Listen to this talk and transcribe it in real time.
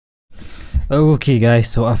Okay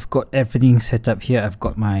guys, so I've got everything set up here. I've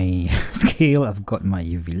got my scale, I've got my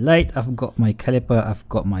UV light, I've got my caliper, I've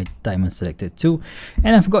got my diamond selected too,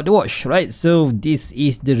 and I've got the watch, right? So this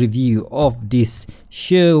is the review of this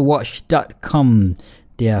shearwatch.com,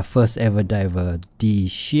 their first ever diver, the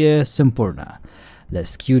Shear Semporna.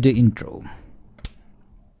 Let's cue the intro.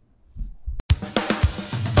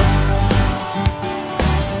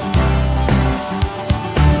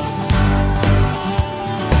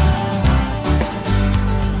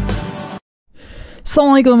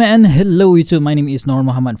 Assalamualaikum and hello YouTube, my name is Nur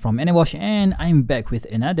Muhammad from Watch and I'm back with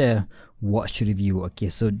another watch review. Okay,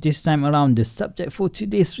 so this time around the subject for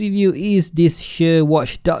today's review is this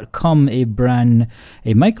shearwatch.com, a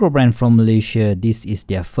micro brand from Malaysia. This is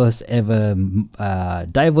their first ever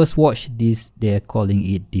diver's watch. They're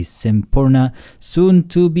calling it the Semporna, soon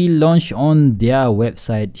to be launched on their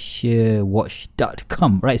website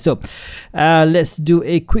shearwatch.com, right? So let's do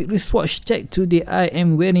a quick wristwatch check. Today I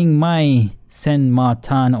am wearing my Saint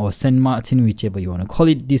Martin or Saint Martin, whichever you want to call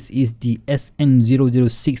it. This is the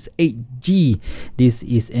SN0068G. This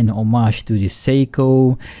is an homage to the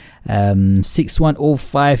Seiko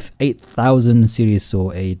 6105 8000 series.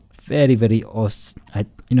 So a very awesome,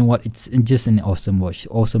 you know what, it's just an awesome watch,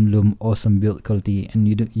 awesome lume, awesome build quality, and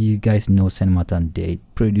you guys know Saint Martin, they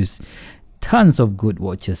produce tons of good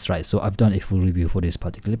watches, right? So I've done a full review for this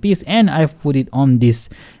particular piece and I've put it on this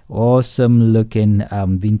awesome looking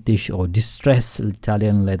vintage or distressed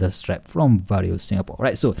Italian leather strap from Vario, Singapore,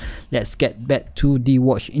 right? So let's get back to the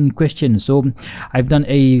watch in question. So I've done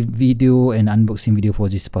a video, an unboxing video for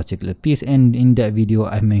this particular piece, and in that video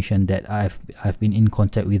I mentioned that I've been in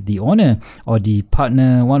contact with the owner or the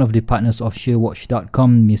partner, one of the partners of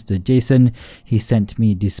shearwatch.com, Mr. Jason. He sent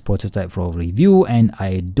me this prototype for review and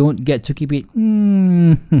I don't get to keep it.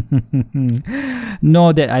 No,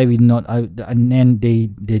 that I will not. And then they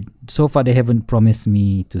so far they haven't promised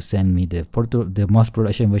me to send me the mass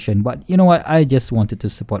production version, but you know what, I just wanted to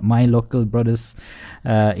support my local brothers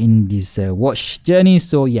in this watch journey.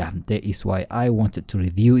 So yeah, that is why I wanted to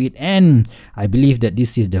review it, and I believe that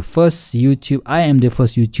this is the first I am the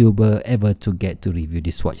first YouTuber ever to get to review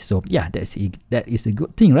this watch. So yeah, that is a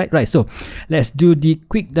good thing, right? So let's do the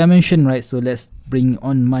quick dimension, right? So let's bring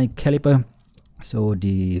on my caliper. So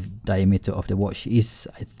the diameter of the watch is,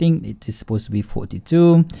 I think it is supposed to be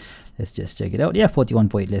 42. Let's just check it out. Yeah,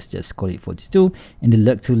 41.8. Let's just call it 42. And the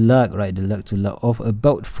lug to lug, right? The lug to lug of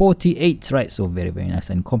about 48, right? So very nice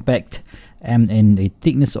and compact. And a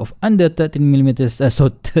thickness of under 13 millimeters. So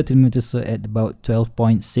 13 millimeters, so at about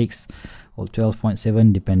 12.6 or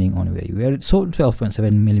 12.7 depending on where you wear it. So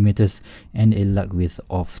 12.7 millimeters and a lug width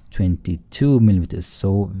of 22 millimeters.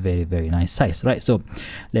 So very nice size, right? So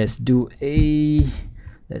let's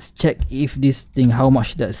check if this thing, how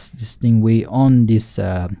much does this thing weigh on this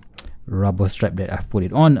rubber strap that I've put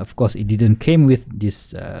it on. Of course it didn't came with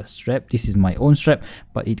this strap. This is my own strap,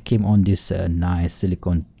 but it came on this nice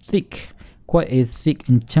silicone, quite a thick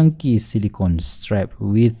and chunky silicone strap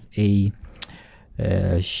with a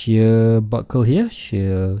shear buckle here,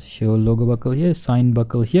 shear logo buckle here, sign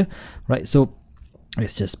buckle here, right? So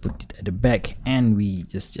let's just put it at the back and we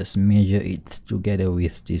just measure it together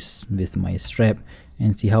with my strap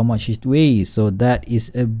and see how much it weighs. So that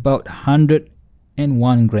is about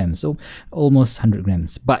 101 grams, so almost 100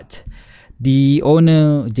 grams. But the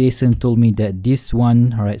owner Jason told me that this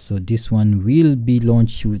one, all right, so this one will be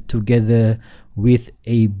launched together with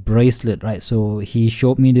a bracelet, right? So he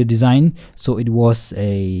showed me the design. So it was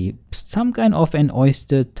some kind of an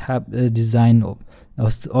oyster type design of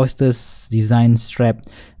oyster's design strap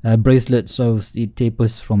bracelet. So it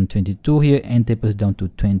tapers from 22 here and tapers down to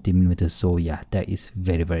 20 millimeters. So yeah, that is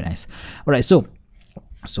very nice. All right, so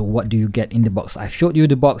what do you get in the box? I've showed you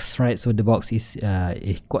the box, right? So the box is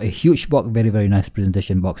quite a huge box, very nice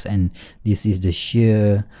presentation box, and this is the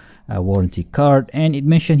shear warranty card, and it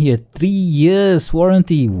mentioned here 3 years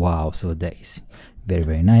warranty. Wow, so that is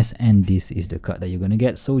very nice. And this is the card that you're gonna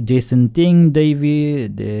get. So Jason Ting,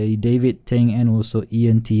 David Ting, and also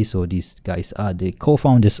Ian T. So these guys are the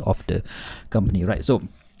co-founders of the company, right? So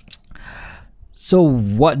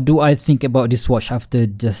what do I think about this watch after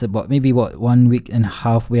just about maybe 1 week and a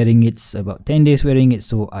half wearing it, about 10 days wearing it?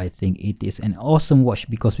 So I think it is an awesome watch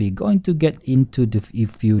because we're going to get into a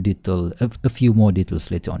few more details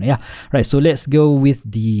later on. Yeah, right. So let's go with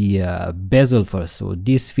the bezel first. So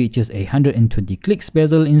this features a 120 clicks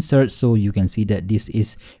bezel insert. So you can see that this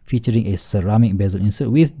is featuring a ceramic bezel insert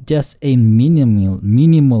with just a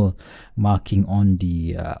minimal marking on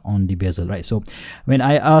the bezel, right? So when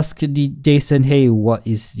I asked the Jason, hey, what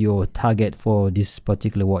is your target for this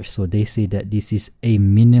particular watch? So they say that this is a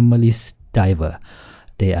minimalist diver.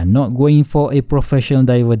 They are not going for a professional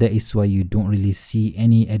diver. That is why you don't really see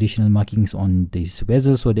any additional markings on this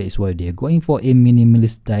bezel. So that is why they are going for a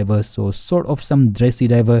minimalist diver, so sort of some dressy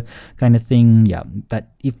diver kind of thing. Yeah,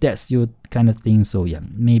 but if that's your kind of thing, so yeah,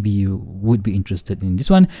 maybe you would be interested in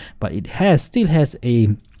this one. But it still has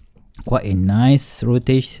a quite a nice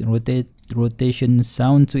rotation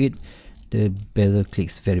sound to it. The bezel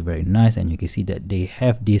clicks very nice, and you can see that they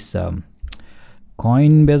have this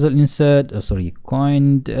coin bezel insert,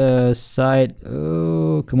 coined side.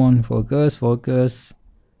 Oh, come on, focus.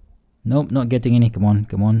 Nope, not getting any. Come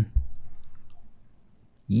on.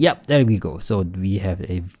 Yep, there we go. So we have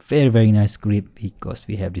a very nice grip because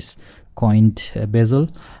we have this coined bezel,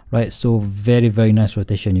 right? So very nice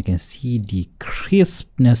rotation. You can see the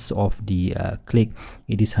crispness of the click.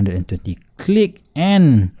 It is 120 click,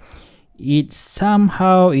 and it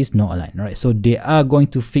somehow is not aligned, right? So they are going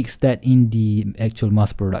to fix that in the actual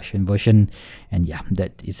mass production version, and yeah,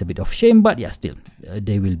 that is a bit of shame, but yeah, still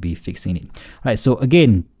they will be fixing it. Right, so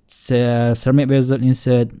again, ceramic bezel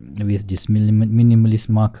insert with this minimalist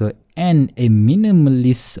marker and a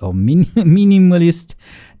minimalist or minimalist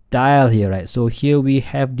dial here, right? So here we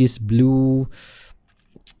have this blue,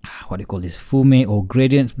 what do you call this, fume or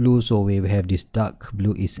gradient blue. So we have this dark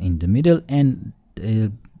blue is in the middle, and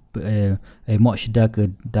a much darker,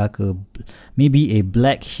 maybe a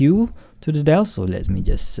black hue to the dial. So let me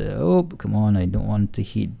just oh, come on, I don't want to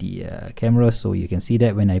hit the camera. So you can see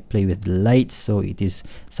that when I play with the lights, so it is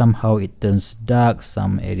somehow it turns dark.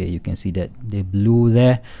 Some area you can see that the blue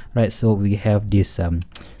there, right? So we have this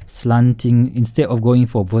slanting, instead of going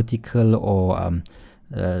for vertical or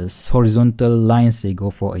horizontal lines, they go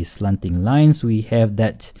for a slanting lines. We have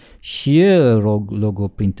that sheer logo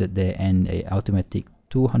printed there, and a automatic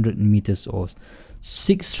 200 meters or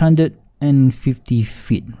 650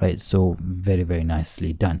 feet, right? So very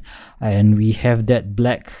nicely done. And we have that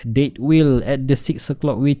black date wheel at the 6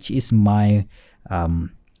 o'clock, which is my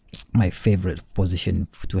my favorite position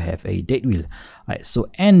to have a date wheel, right? So,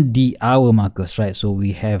 and the hour markers, right? So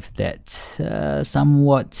we have that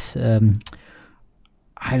somewhat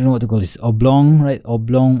I don't know what to call this, oblong, right?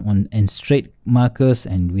 Oblong on and straight markers,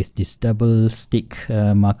 and with this double stick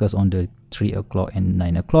markers on the 3 o'clock and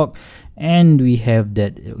 9 o'clock, and we have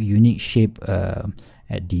that unique shape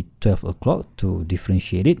at the 12 o'clock to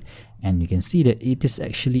differentiate it. And you can see that it is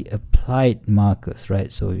actually applied markers,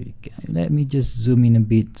 right? So let me just zoom in a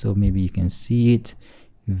bit so maybe you can see it.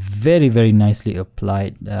 Very nicely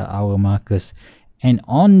applied hour markers, and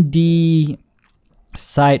on the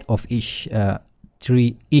side of each hour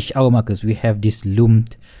markers we have this loom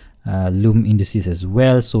indices as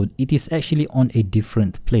well. So it is actually on a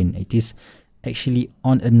different plane, it is actually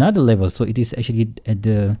on another level. So it is actually at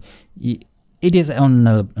the it is on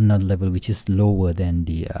another level which is lower than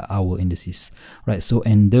the hour indices, right? So,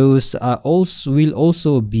 and those are also will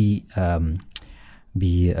also be and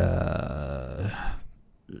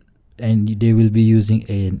they will be using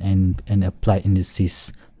an applied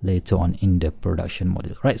indices later on in the production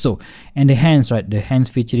model, right? So, and the hands, right? The hands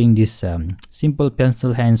featuring this simple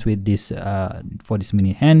pencil hands with this for this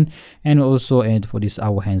mini hand, and also and for this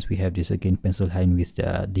hour hands we have this again pencil hand with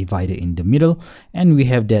the divider in the middle, and we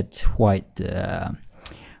have that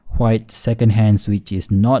white second hands which is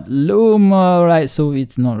not loom, right? So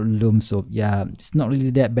it's not loom, so yeah, it's not really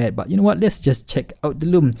that bad. But you know what, let's just check out the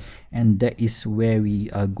loom, and that is where we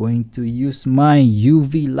are going to use my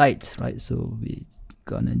UV light, right? So we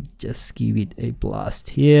gonna just give it a blast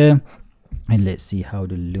here, and let's see how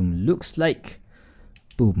the loom looks like.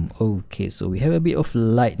 Boom. Okay, so we have a bit of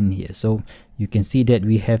light in here, so you can see that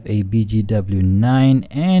we have a BGW9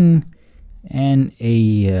 and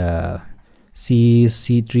a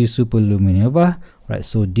C3 Super Luminova, right?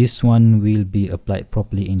 So this one will be applied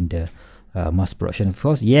properly in the mass production, of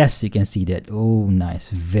course. Yes, you can see that. Oh, nice,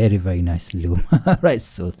 very nice loom. Right,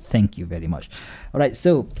 so thank you very much. All right,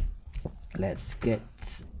 so let's get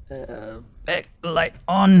backlight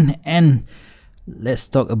on, and let's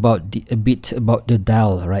talk about a bit about the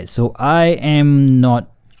dial, right? So I am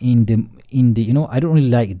not in the you know, I don't really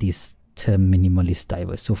like this term minimalist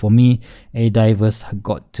diver. So for me, a diver's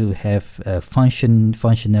got to have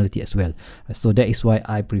functionality as well. So that is why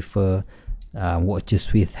I prefer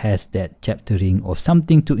watches with has that chaptering or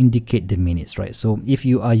something to indicate the minutes, right? So if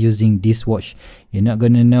you are using this watch, you're not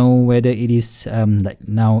gonna know whether it is like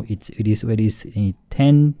now it is whether it's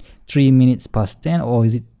 3 minutes past 10 or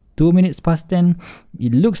is it 2 minutes past 10.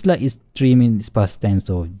 It looks like it's 3 minutes past 10,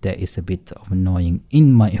 so that is a bit of annoying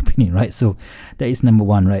in my opinion, right? So that is number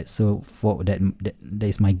one, right? So for that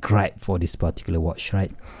is my gripe for this particular watch,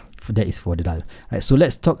 right? That is for the dial, right? So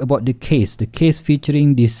let's talk about the case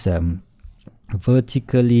featuring this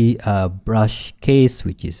vertically brush case,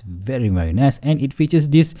 which is very nice, and it features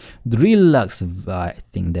this drill lugs. I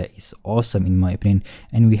think that is awesome in my opinion.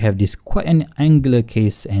 And we have this quite an angular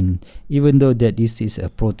case, and even though that this is a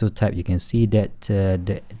prototype, you can see that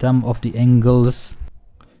some of the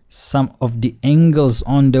angles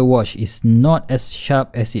on the watch is not as sharp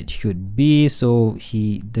as it should be. So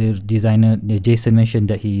the designer, Jason, mentioned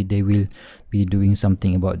that they will be doing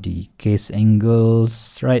something about the case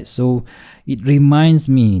angles, right? So it reminds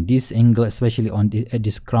me, this angle, especially on at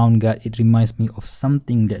this crown guard, it reminds me of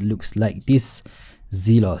something that looks like this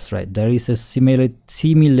Zelos, right? There is a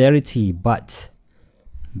similarity, but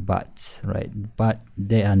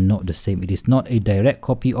they are not the same. It is not a direct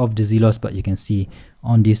copy of the Zelos, but you can see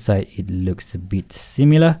on this side it looks a bit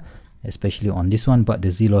similar, especially on this one. But the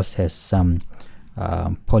Zelos has some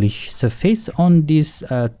polished surface on this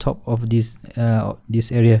top of this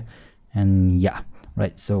area, and yeah,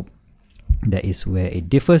 right. So that is where it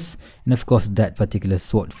differs. And of course, that particular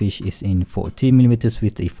swordfish is in 40mm with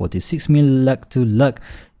a 46mm lug to lug,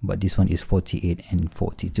 but this one is 48 and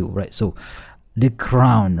 42, right? So the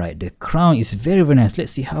crown, right? The crown is very nice.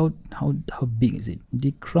 Let's see how big is it.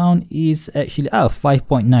 The crown is actually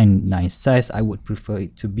 5.99 size. I would prefer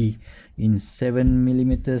it to be in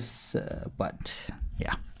 7mm, but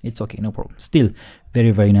yeah, it's okay, no problem. Still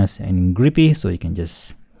very nice and grippy. So you can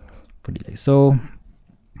just put it like so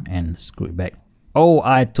and screw it back. Oh,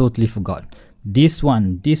 I totally forgot. This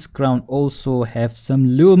crown also have some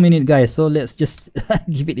lume in it, guys. So let's just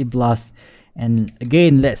give it a blast. And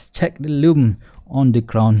again, let's check the lume on the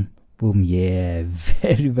crown. Boom. Yeah,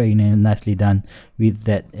 very nicely done with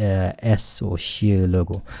that S or sheer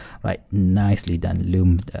logo, right? Nicely done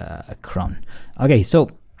lume crown. Okay, so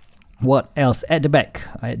what else at the back?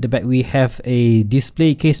 At the back we have a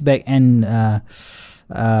display case back, and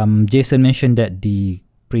Jason mentioned that the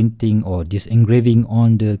printing or this engraving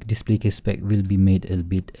on the display case back will be made a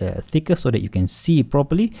bit thicker so that you can see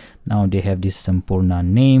properly. Now they have this Semporna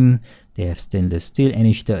name. They have stainless steel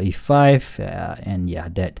NH35, and yeah,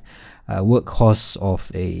 that workhorse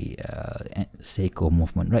of a Seiko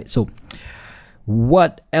movement, right? So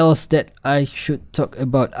what else that I should talk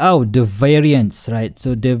about? Oh, the variants, right?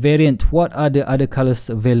 So the variant, what are the other colors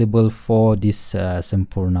available for this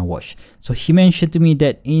Semporna watch? So he mentioned to me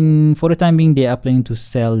that for the time being they are planning to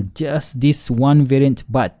sell just this one variant,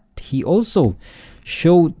 but he also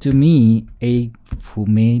showed to me a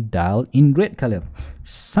Fume dial in red color,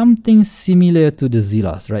 something similar to the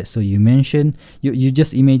Zelos, right? So you mentioned, you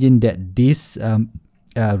just imagine that this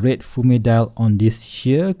red Fume dial on this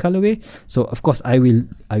sheer colorway. So of course I will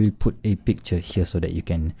put a picture here so that you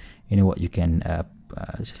can, you can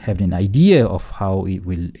have an idea of how it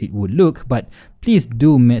would look. But please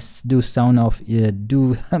do sound off,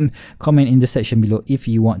 do comment in the section below if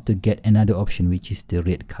you want to get another option, which is the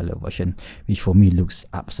red color version, which for me looks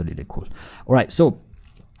absolutely cool. All right, so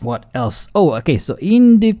what else? Oh, okay, so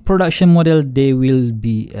in the production model they will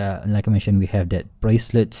be like I mentioned, we have that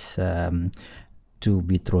bracelet to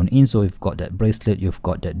be thrown in. So you've got that bracelet, you've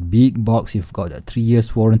got that big box, you've got that 3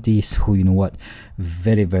 years warranty. So you know what,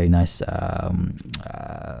 very nice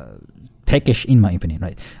package in my opinion,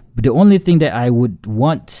 right? But the only thing that I would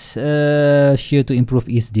want Sheer to improve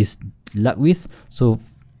is this lug width. So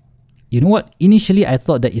you know what, initially I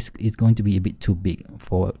thought that it's going to be a bit too big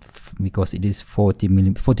because it is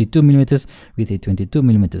 42mm with a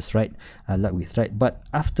 22mm, right, lug width, right? But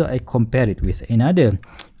after I compare it with another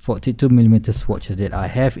 42mm watches that I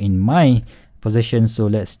have in my possession, so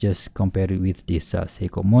let's just compare it with this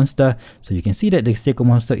Seiko Monster. So you can see that the Seiko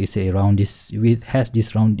Monster is has this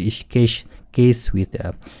roundish case with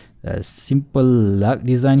a simple lug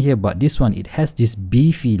design here, but this one, it has this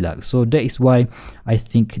beefy lug. So that is why I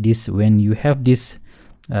think this, when you have this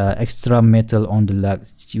extra metal on the lug,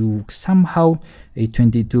 you somehow a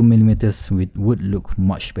 22mm would look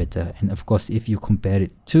much better. And of course, if you compare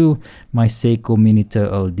it to my Seiko Mini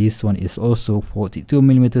Turtle, this one is also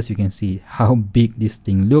 42mm. You can see how big this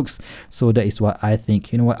thing looks. So that is why I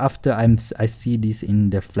think, you know what, after I see this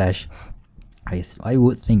in the flash, I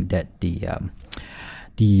would think that the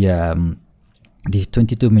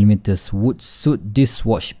 22mm would suit this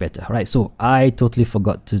watch better, right? So I totally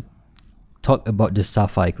forgot to talk about the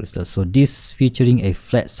sapphire crystal. So this featuring a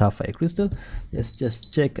flat sapphire crystal. Let's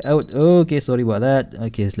just check out. Okay, sorry about that.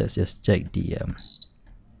 Okay, so let's just check the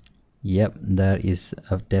yep, there is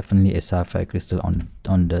definitely a sapphire crystal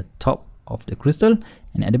on the top of the crystal,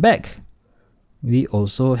 and at the back we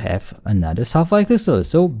also have another sapphire crystal.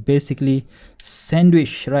 So basically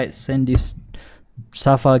sandwich, right? Send this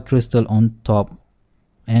sapphire crystal on top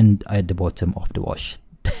and at the bottom of the watch.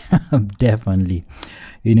 Definitely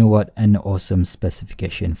you know what, an awesome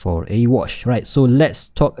specification for a watch, right? So let's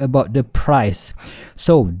talk about the price.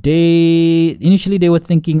 So initially they were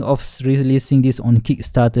thinking of releasing this on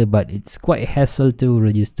Kickstarter, but it's quite a hassle to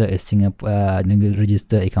register a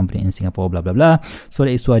company in Singapore, blah blah blah. So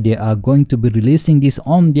that is why they are going to be releasing this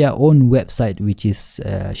on their own website, which is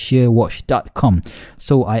shearwatch.com.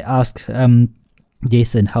 So I asked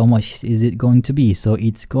Jason, how much is it going to be? So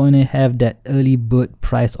it's going to have that early bird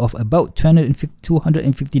price of about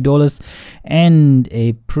 $250 and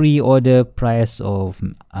a pre-order price of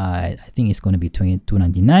I think it's going to be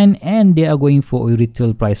 $22.99, and they are going for a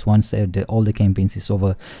retail price once all the campaigns is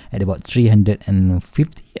over at about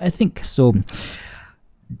 $350, I think. So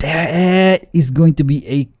that is going to be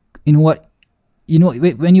a, you know what,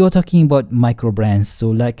 when you're talking about micro brands, so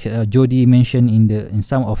like Jody mentioned in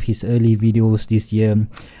some of his early videos this year,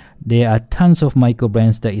 there are tons of micro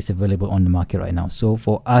brands that is available on the market right now. So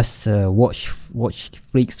for us watch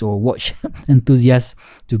freaks or watch enthusiasts,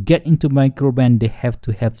 to get into micro brand, they have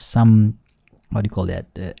to have some, what do you call that,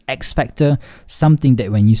 X factor, something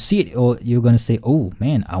that when you see it, or you're gonna say, oh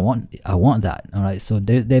man, I want that. All right, so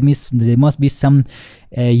there must be some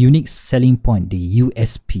unique selling point, the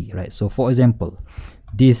USP, right? So for example,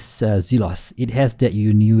 this Zelos, it has that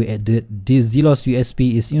this Zelos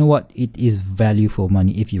USP is, you know what, it is value for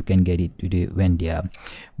money if you can get it today when their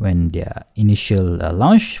initial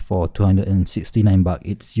launch for $269.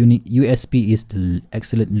 Its unique USP is the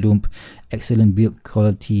excellent loom, excellent build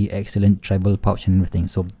quality, excellent travel pouch and everything.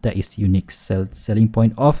 So that is the unique selling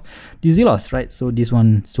point of the Zelos, right? So this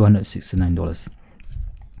one $269.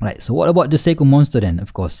 Right, so what about the Seiko Monster then?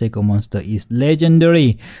 Of course, Seiko Monster is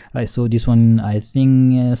legendary, right? So this one I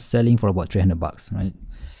think selling for about $300, right?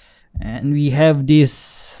 And we have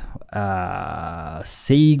this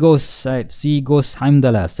Seagos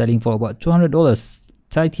Heimdall selling for about $200,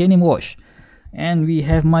 titanium watch. And we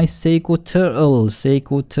have my Seiko Turtle,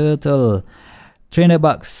 $300.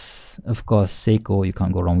 Of course, Seiko, you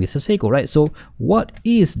can't go wrong with a Seiko, right? So what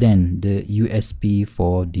is then the USP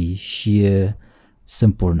for the sheer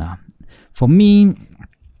Semporna? For me,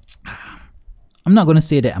 I'm not gonna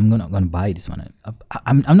say that I'm not gonna buy this one.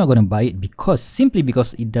 I'm not gonna buy it simply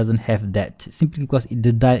because it doesn't have that, simply because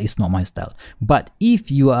the dial is not my style. But if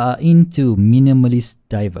you are into minimalist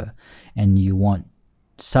diver and you want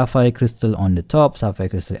sapphire crystal on the top, sapphire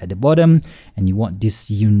crystal at the bottom, and you want this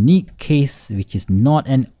unique case which is not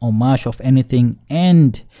an homage of anything,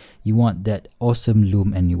 and you want that awesome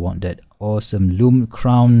loom, and you want that awesome loom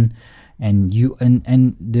crown, and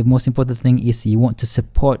the most important thing is you want to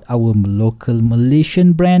support our local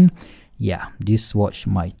Malaysian brand, yeah, this watch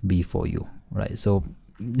might be for you, right? So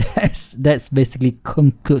that's basically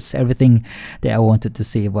concludes everything that I wanted to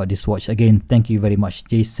say about this watch. Again, thank you very much,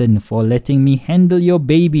 Jason, for letting me handle your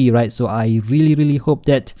baby, right? So I really hope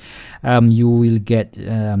that you will get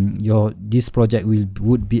this project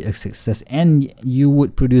would be a success, and you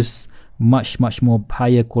would produce much more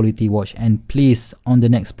higher quality watch. And please, on the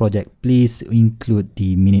next project, please include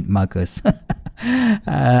the minute markers.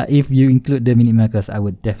 If you include the minute markers, I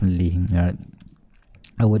would definitely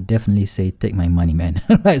say take my money, man.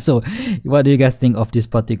 Right, so what do you guys think of this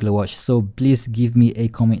particular watch? So please give me a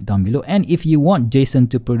comment down below, and if you want Jason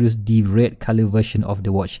to produce the red color version of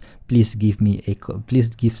the watch, please give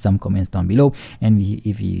some comments down below. And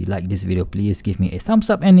if you like this video, please give me a thumbs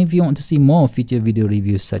up, and if you want to see more future video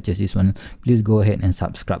reviews such as this one, please go ahead and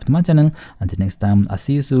subscribe to my channel. Until next time, I'll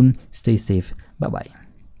see you soon. Stay safe. Bye bye.